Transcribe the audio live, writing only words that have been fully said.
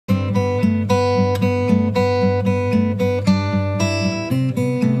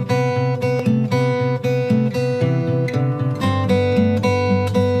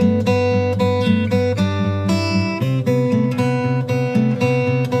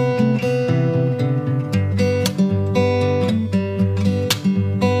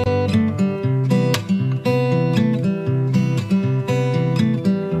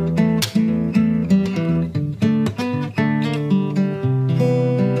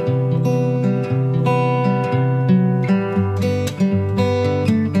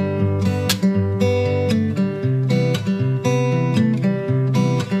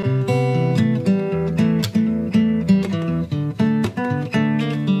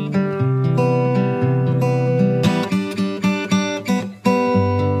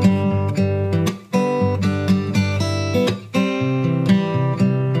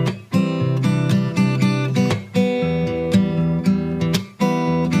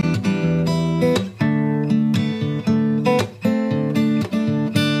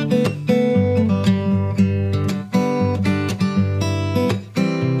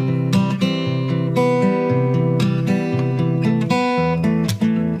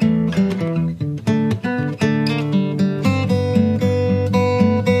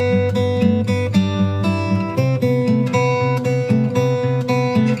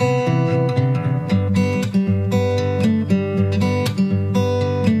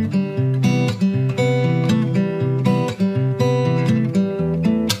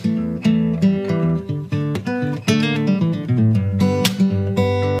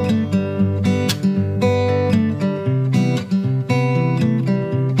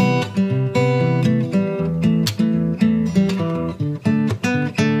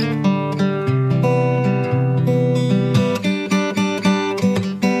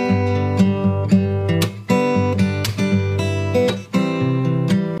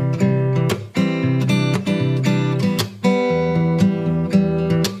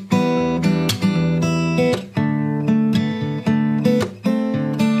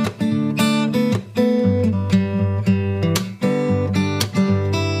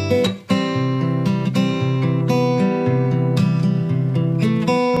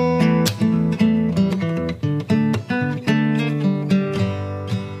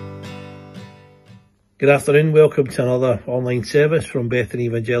Good afternoon, welcome to another online service from Bethany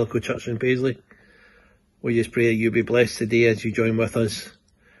Evangelical Church in Paisley. We just pray that you'll be blessed today as you join with us,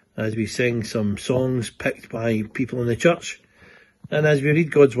 as we sing some songs picked by people in the church, and as we read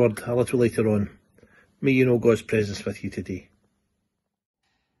God's Word a little later on. May you know God's presence with you today.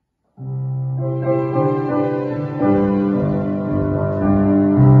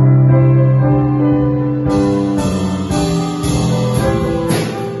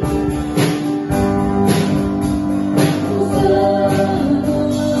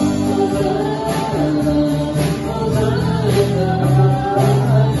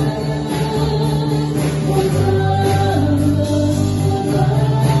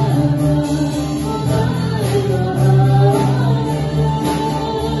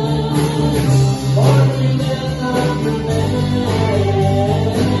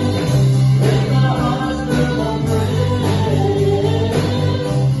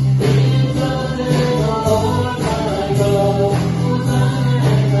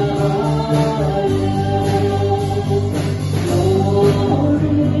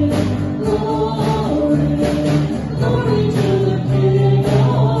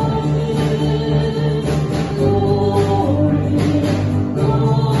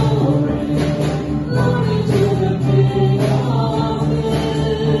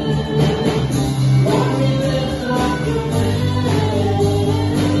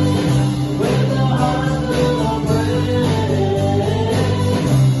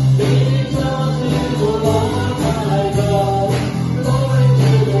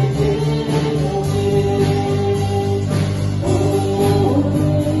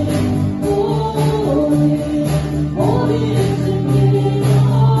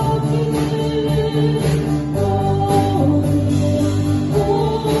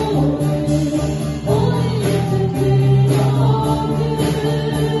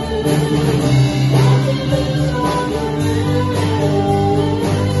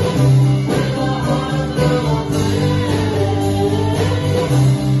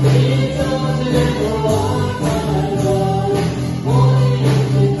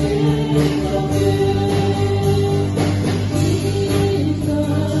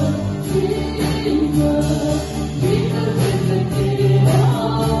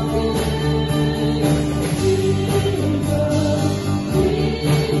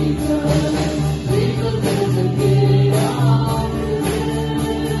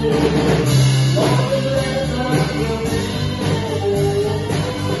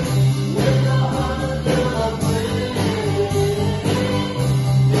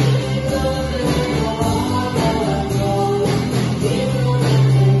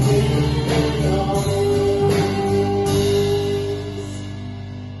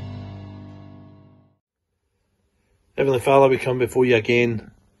 Heavenly Father, we come before you again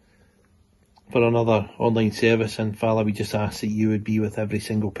for another online service, and Father, we just ask that you would be with every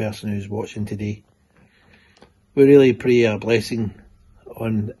single person who's watching today. We really pray a blessing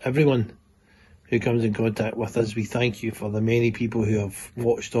on everyone who comes in contact with us. We thank you for the many people who have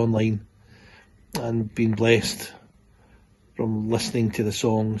watched online and been blessed from listening to the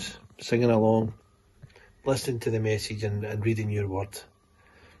songs, singing along, listening to the message and reading your word.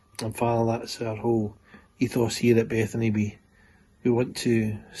 And Father, that's our whole ethos here at Bethany. We want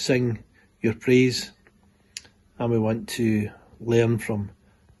to sing your praise, and we want to learn from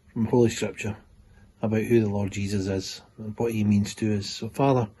Holy Scripture about who the Lord Jesus is and what he means to us. So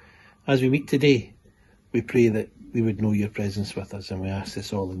Father, as we meet today, we pray that we would know your presence with us, and we ask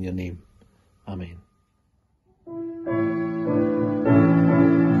this all in your name. Amen.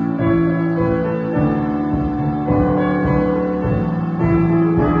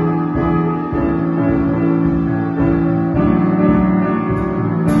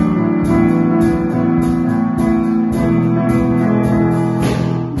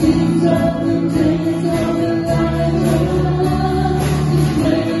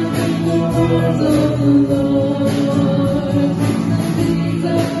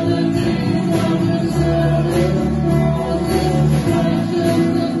 Lord,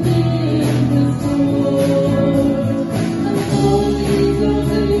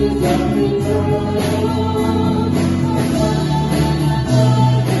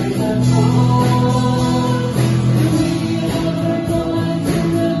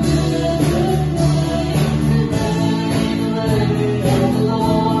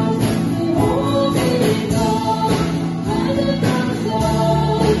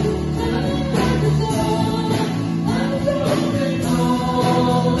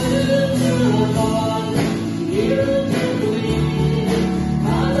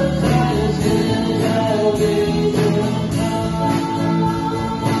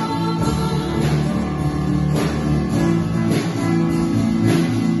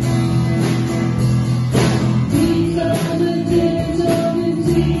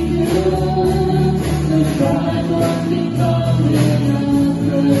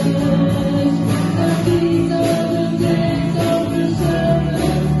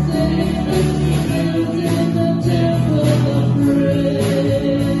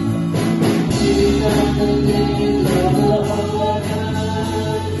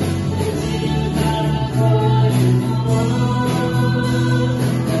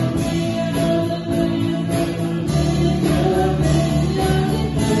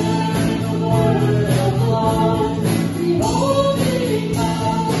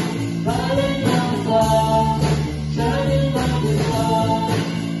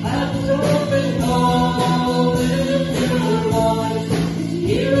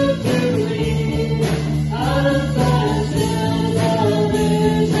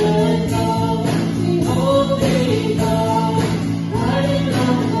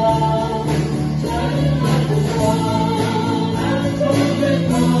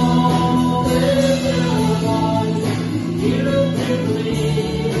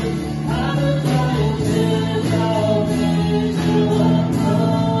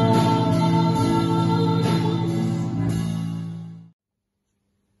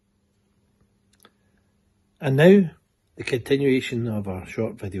 And now, the continuation of our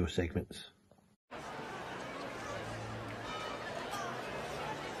short video segments.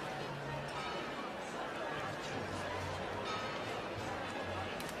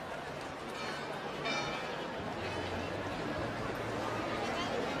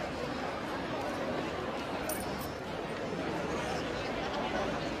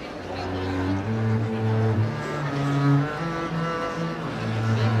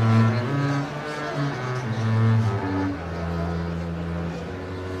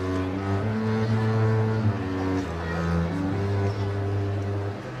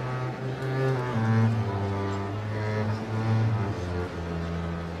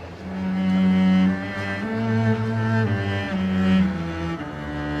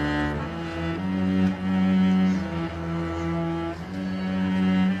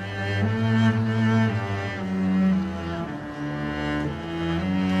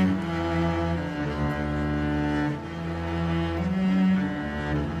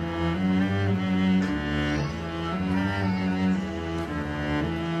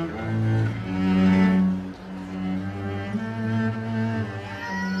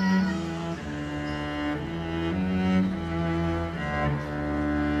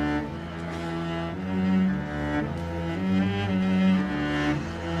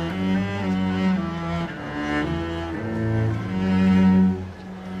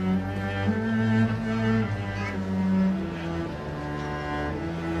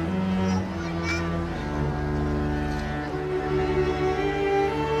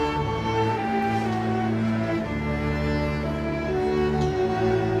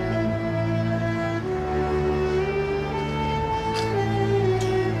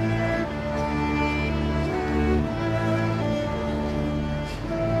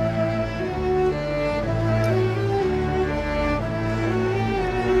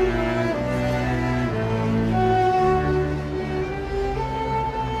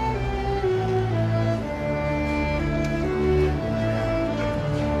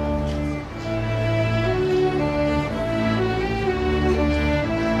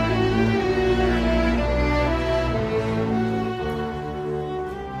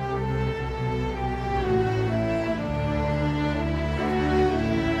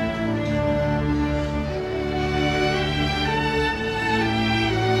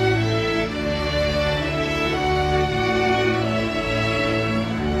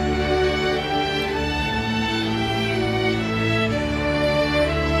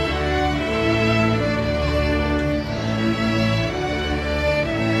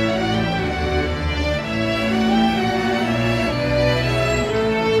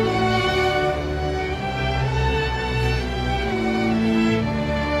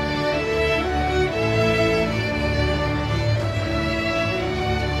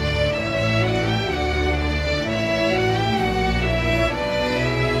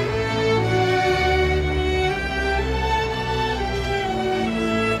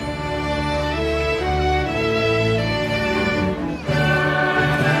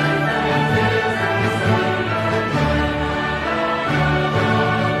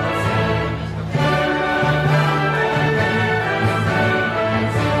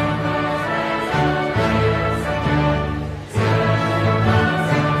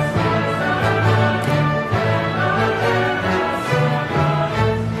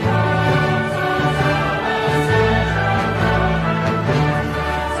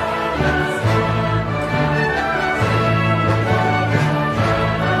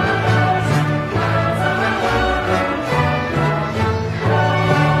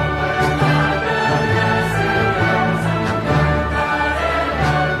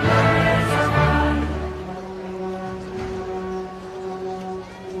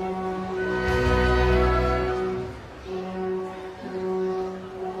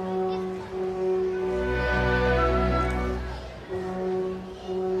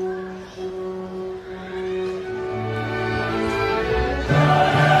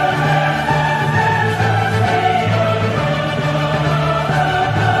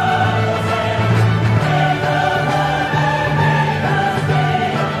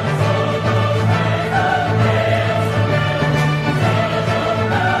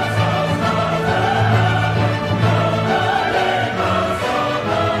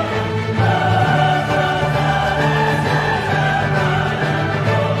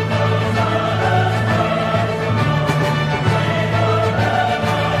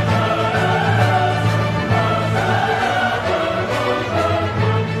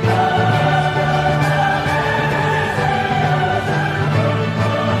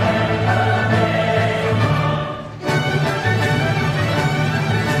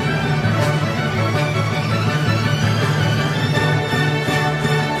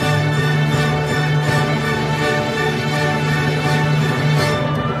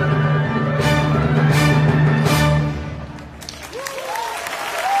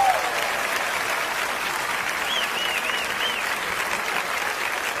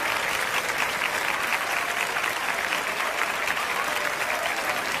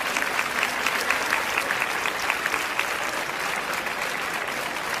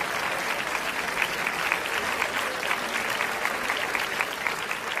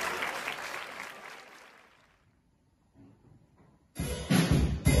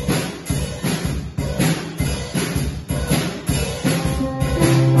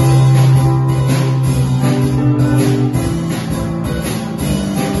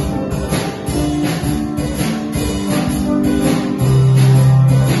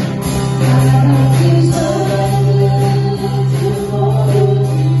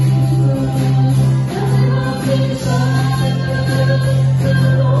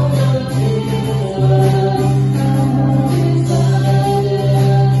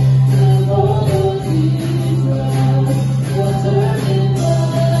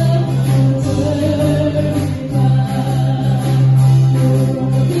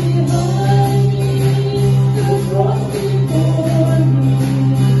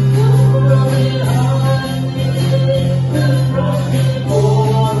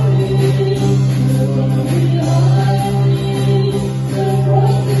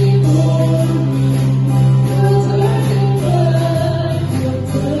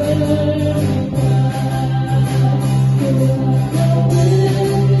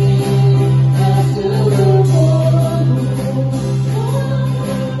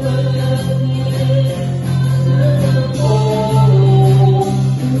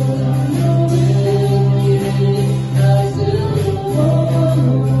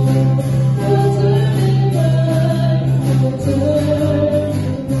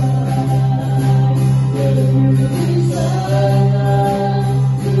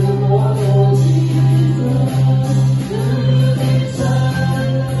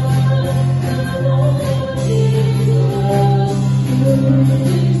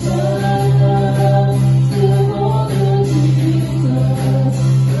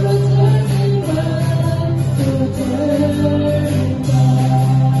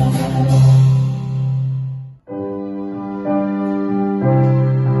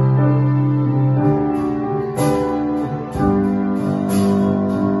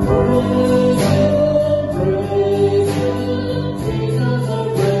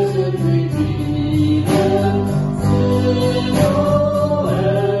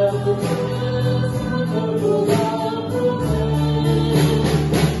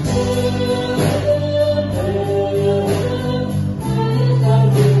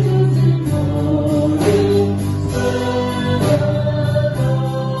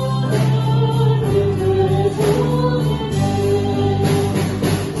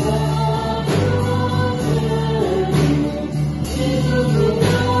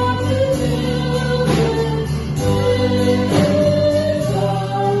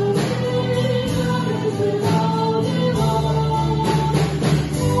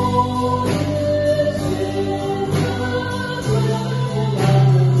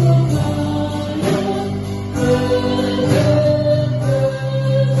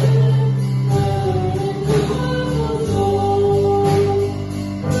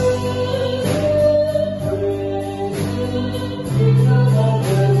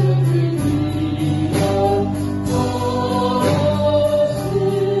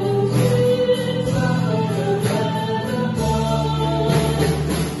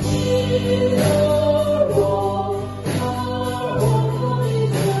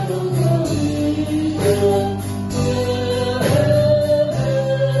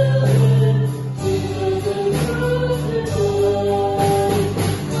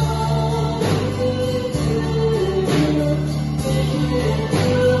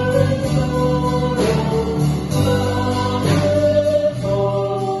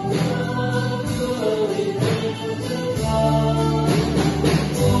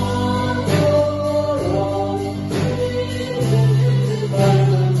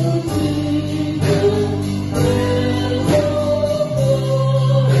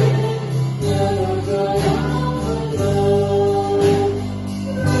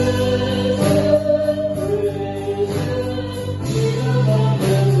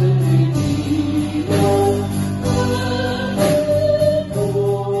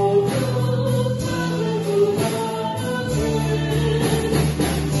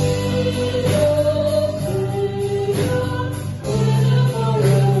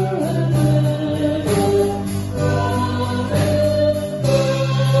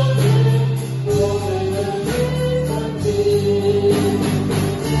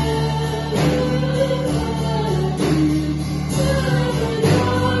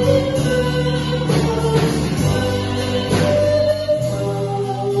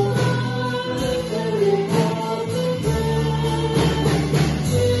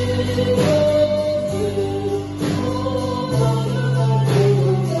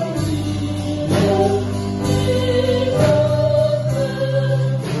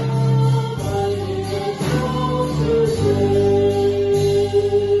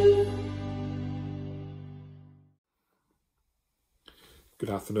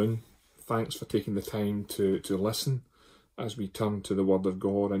 afternoon. Thanks for taking the time to listen as we turn to the Word of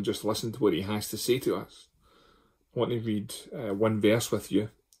God and just listen to what He has to say to us. I want to read one verse with you.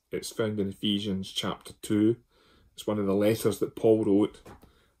 It's found in Ephesians chapter 2. It's one of the letters that Paul wrote,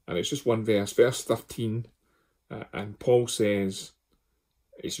 and it's just one verse, verse 13. And Paul says,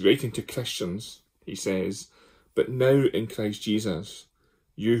 he's writing to Christians, he says, "But now in Christ Jesus,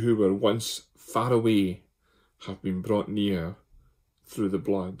 you who were once far away have been brought near through the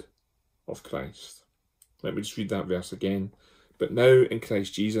blood of Christ." Let me just read that verse again. "But now in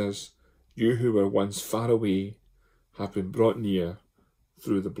Christ Jesus, you who were once far away have been brought near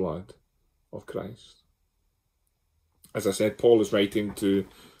through the blood of Christ." As I said, Paul is writing to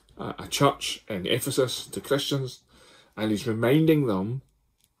a church in Ephesus, to Christians, and he's reminding them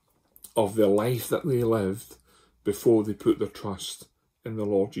of the life that they lived before they put their trust in the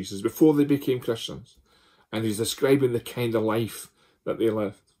Lord Jesus, before they became Christians. And he's describing the kind of life that they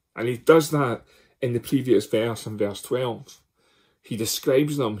lived. And he does that in the previous verse, in verse 12. He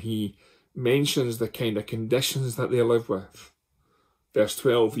describes them, he mentions the kind of conditions that they live with. Verse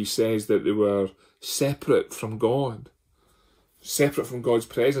 12, he says that they were separate from God, separate from God's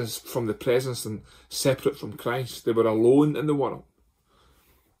presence, from the presence, and separate from Christ. They were alone in the world.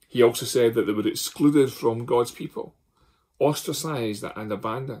 He also said that they were excluded from God's people, ostracized and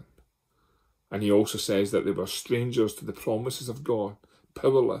abandoned. And he also says that they were strangers to the promises of God,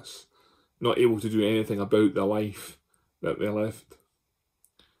 powerless, not able to do anything about the life that they lived.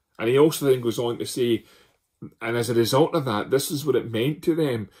 And he also then goes on to say, and as a result of that, this is what it meant to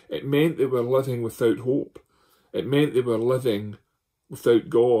them. It meant they were living without hope. It meant they were living without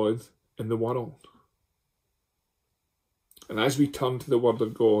God in the world. And as we turn to the Word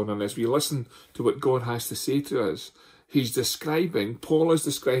of God and as we listen to what God has to say to us, Paul is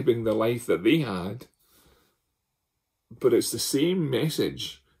describing the life that they had, but it's the same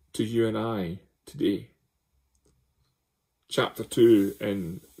message to you and I today. Chapter 2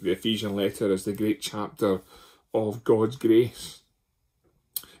 in the Ephesian letter is the great chapter of God's grace.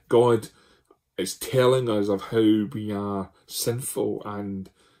 God is telling us of how we are sinful and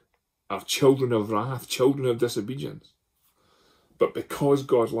are children of wrath, children of disobedience. But because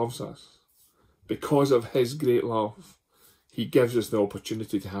God loves us, because of His great love, He gives us the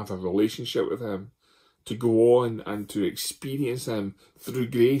opportunity to have a relationship with Him, to go on and to experience Him through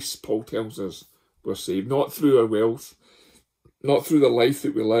grace. Paul tells us we're saved, not through our wealth, not through the life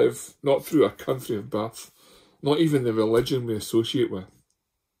that we live, not through our country of birth, not even the religion we associate with,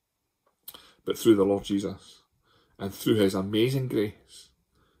 but through the Lord Jesus and through His amazing grace.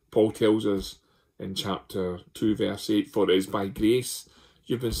 Paul tells us in chapter 2 verse 8, "For it is by grace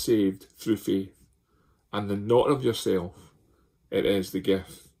you've been saved through faith, and the not of yourself, it is the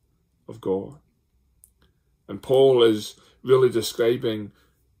gift of God." And Paul is really describing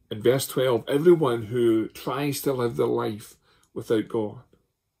in verse 12 everyone who tries to live their life without God.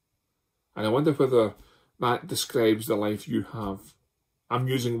 And I wonder whether that describes the life you have. I'm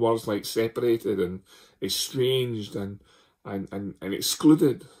using words like separated and estranged and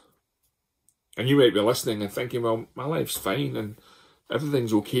excluded. And you might be listening and thinking, well, my life's fine and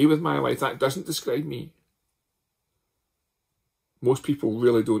everything's okay with my life. That doesn't describe me. Most people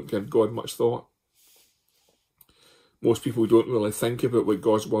really don't give God much thought. Most people don't really think about what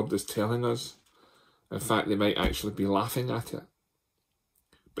God's word is telling us. In fact, they might actually be laughing at it.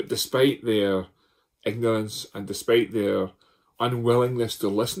 But despite their ignorance and despite their unwillingness to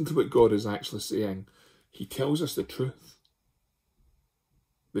listen to what God is actually saying, He tells us the truth.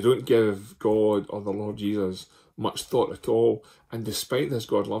 They don't give God or the Lord Jesus much thought at all, and despite this,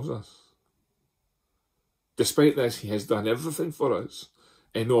 God loves us. Despite this, He has done everything for us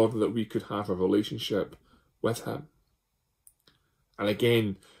in order that we could have a relationship with Him. And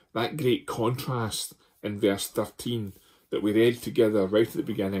again, that great contrast in verse 13 that we read together right at the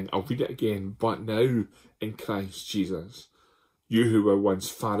beginning, I'll read it again. "But now in Christ Jesus, you who were once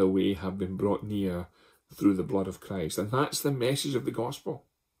far away have been brought near through the blood of Christ." And that's the message of the gospel.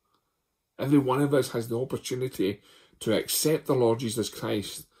 Every one of us has the opportunity to accept the Lord Jesus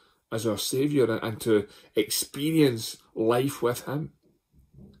Christ as our Saviour and to experience life with Him.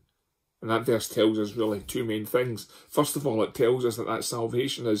 And that verse tells us really two main things. First of all, it tells us that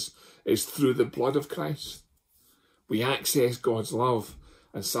salvation is through the blood of Christ. We access God's love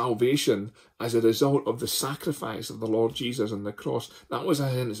and salvation as a result of the sacrifice of the Lord Jesus on the cross. That was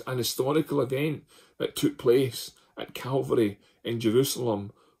an historical event that took place at Calvary in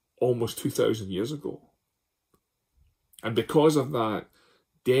Jerusalem almost 2,000 years ago. And because of that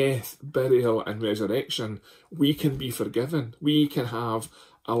death, burial and resurrection, we can be forgiven. We can have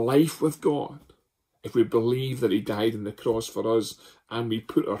a life with God if we believe that he died on the cross for us and we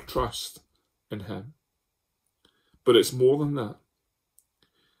put our trust in him. But it's more than that.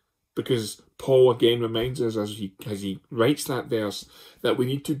 Because Paul again reminds us as he writes that verse that we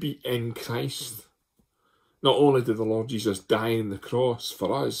need to be in Christ. Not only did the Lord Jesus die on the cross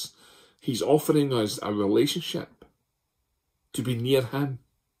for us, he's offering us a relationship to be near him,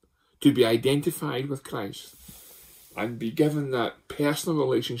 to be identified with Christ, and be given that personal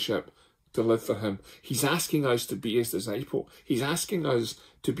relationship to live for him. He's asking us to be his disciple. He's asking us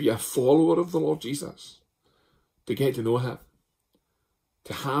to be a follower of the Lord Jesus, to get to know him,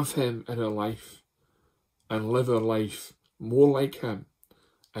 to have him in our life, and live our life more like him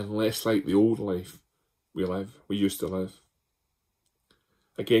and less like the old life we used to live.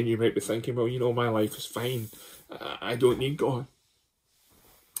 Again, you might be thinking, well, you know, my life is fine. I don't need God.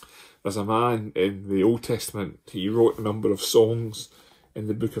 There's a man in the Old Testament, he wrote a number of songs in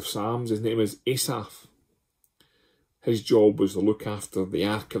the book of Psalms. His name is Asaph. His job was to look after the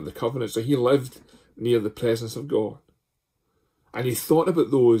Ark of the Covenant, so he lived near the presence of God. And he thought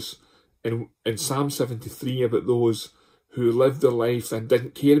about those in Psalm 73, about those who lived their life and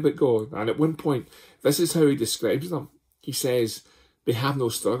didn't care about God. And at one point, this is how he describes them. He says, they have no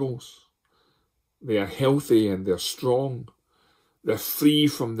struggles. They are healthy and they're strong. They're free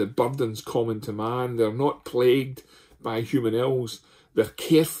from the burdens common to man. They're not plagued by human ills. They're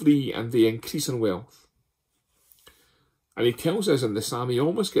carefree and they increase in wealth. And he tells us in the psalm, he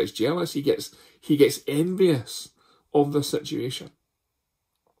almost gets jealous. He gets envious of the situation.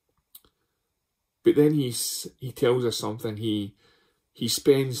 But then he tells us something. He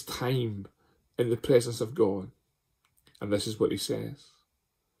spends time in the presence of God. And this is what he says.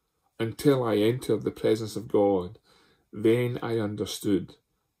 Until I entered the presence of God, then I understood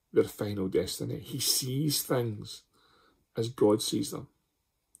their final destiny. He sees things as God sees them.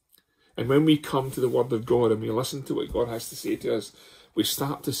 And when we come to the Word of God and we listen to what God has to say to us, we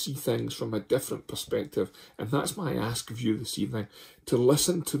start to see things from a different perspective. And that's my ask of you this evening, to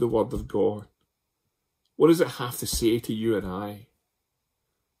listen to the Word of God. What does it have to say to you and I?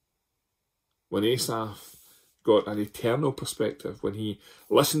 When Asaph got an eternal perspective, when he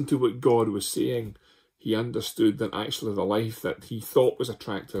listened to what God was saying, he understood that actually the life that he thought was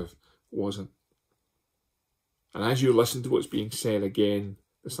attractive wasn't. And as you listen to what's being said again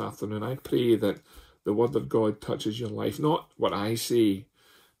this afternoon, I pray that the Word of God touches your life. Not what I say,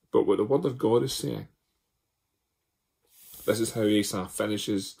 but what the Word of God is saying. This is how Asaph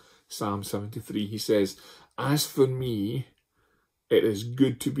finishes Psalm 73. He says, as for me, it is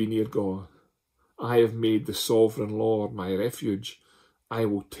good to be near God. I have made the sovereign Lord my refuge. I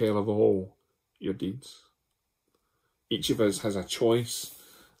will tell of all your deeds. Each of us has a choice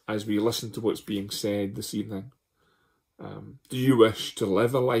as we listen to what's being said this evening. Do you wish to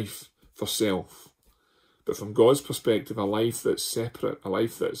live a life for self, but from God's perspective, a life that's separate, a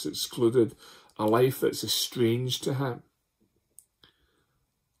life that's excluded, a life that's estranged to him?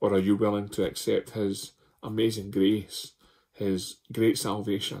 Or are you willing to accept his amazing grace, his great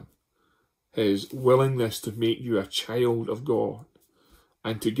salvation, his willingness to make you a child of God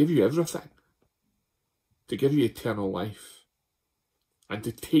and to give you everything, to give you eternal life, and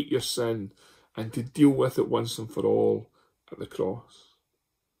to take your sin and to deal with it once and for all at the cross,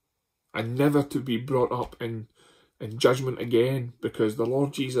 and never to be brought up in judgment again, because the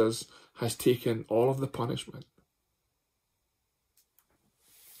Lord Jesus has taken all of the punishment.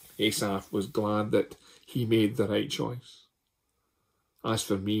 Asaph was glad that he made the right choice. As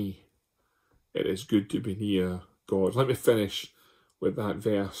for me, it is good to be near God. Let me finish with that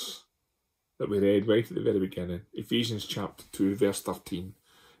verse that we read right at the very beginning. Ephesians chapter 2, verse 13.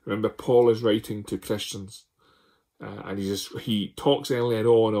 Remember, Paul is writing to Christians, and he talks earlier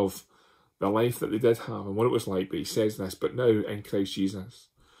on of the life that they did have and what it was like, but he says this, but now in Christ Jesus,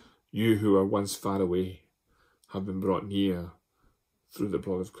 you who were once far away have been brought near through the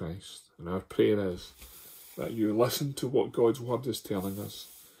blood of Christ. And our prayer is that you listen to what God's word is telling us,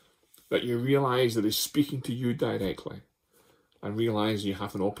 that you realise that he's speaking to you directly, and realise you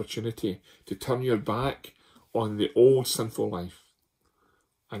have an opportunity to turn your back on the old sinful life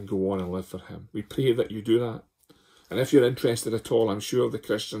and go on and live for him. We pray that you do that. And if you're interested at all, I'm sure the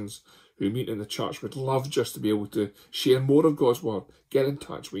Christians who meet in the church would love just to be able to share more of God's word. Get in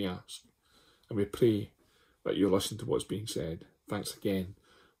touch, we ask. And we pray that you listen to what's being said. Thanks again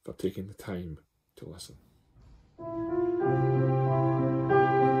for taking the time to listen.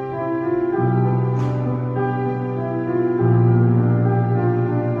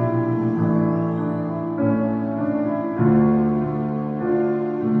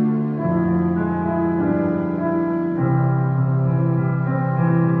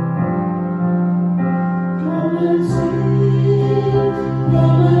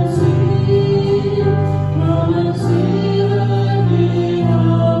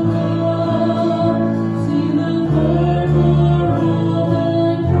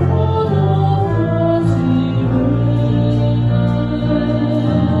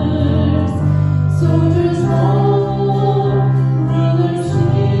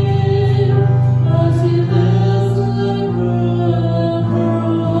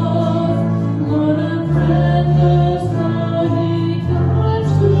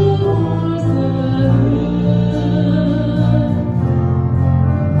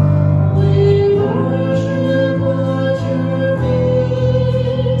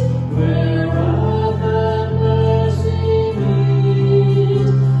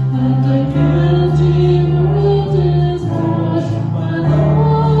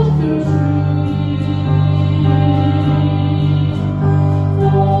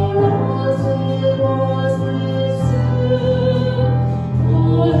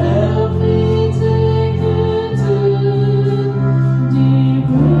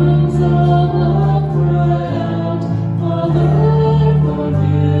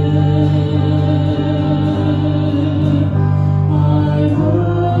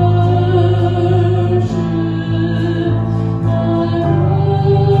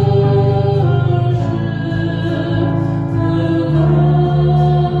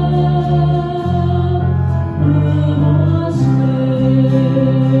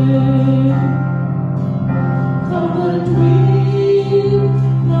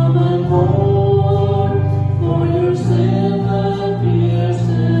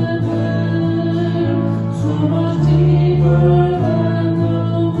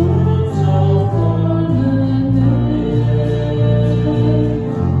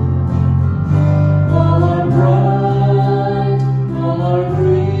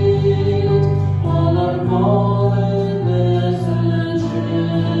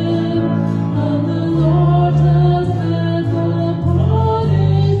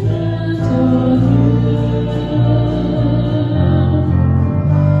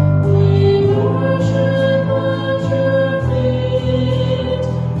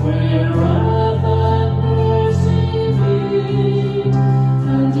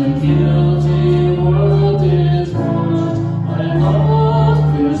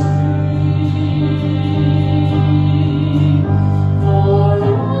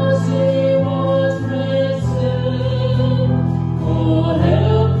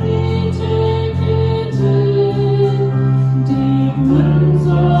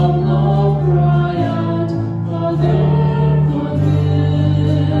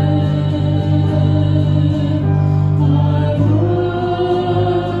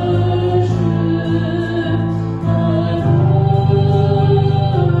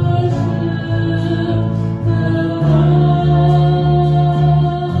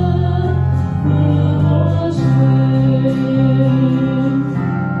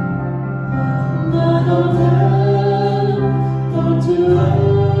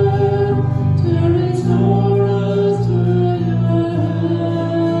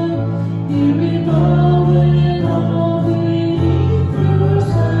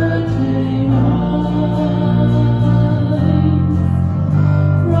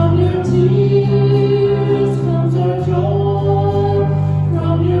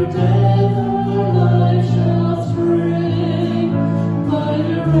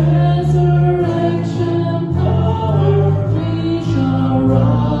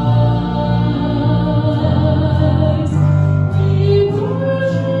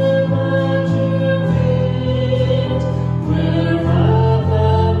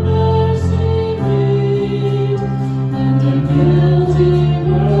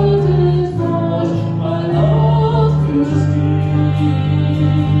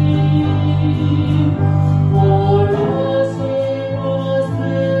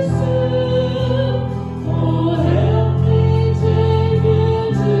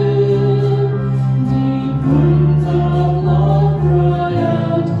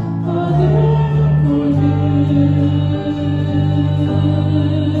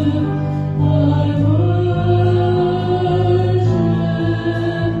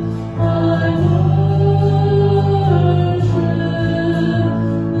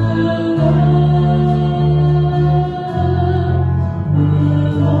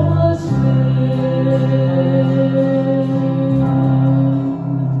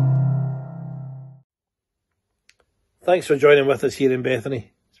 thanks for joining with us here in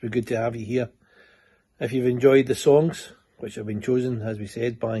Bethany. It's been good to have you here. If you've enjoyed the songs, which have been chosen, as we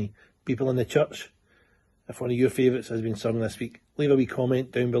said, by people in the church, if one of your favourites has been sung this week, leave a wee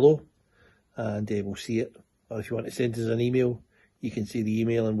comment down below and we'll see it. Or if you want to send us an email, you can see the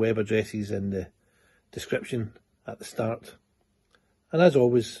email and web addresses in the description at the start. And as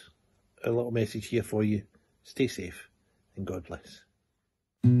always, a little message here for you. Stay safe and God bless.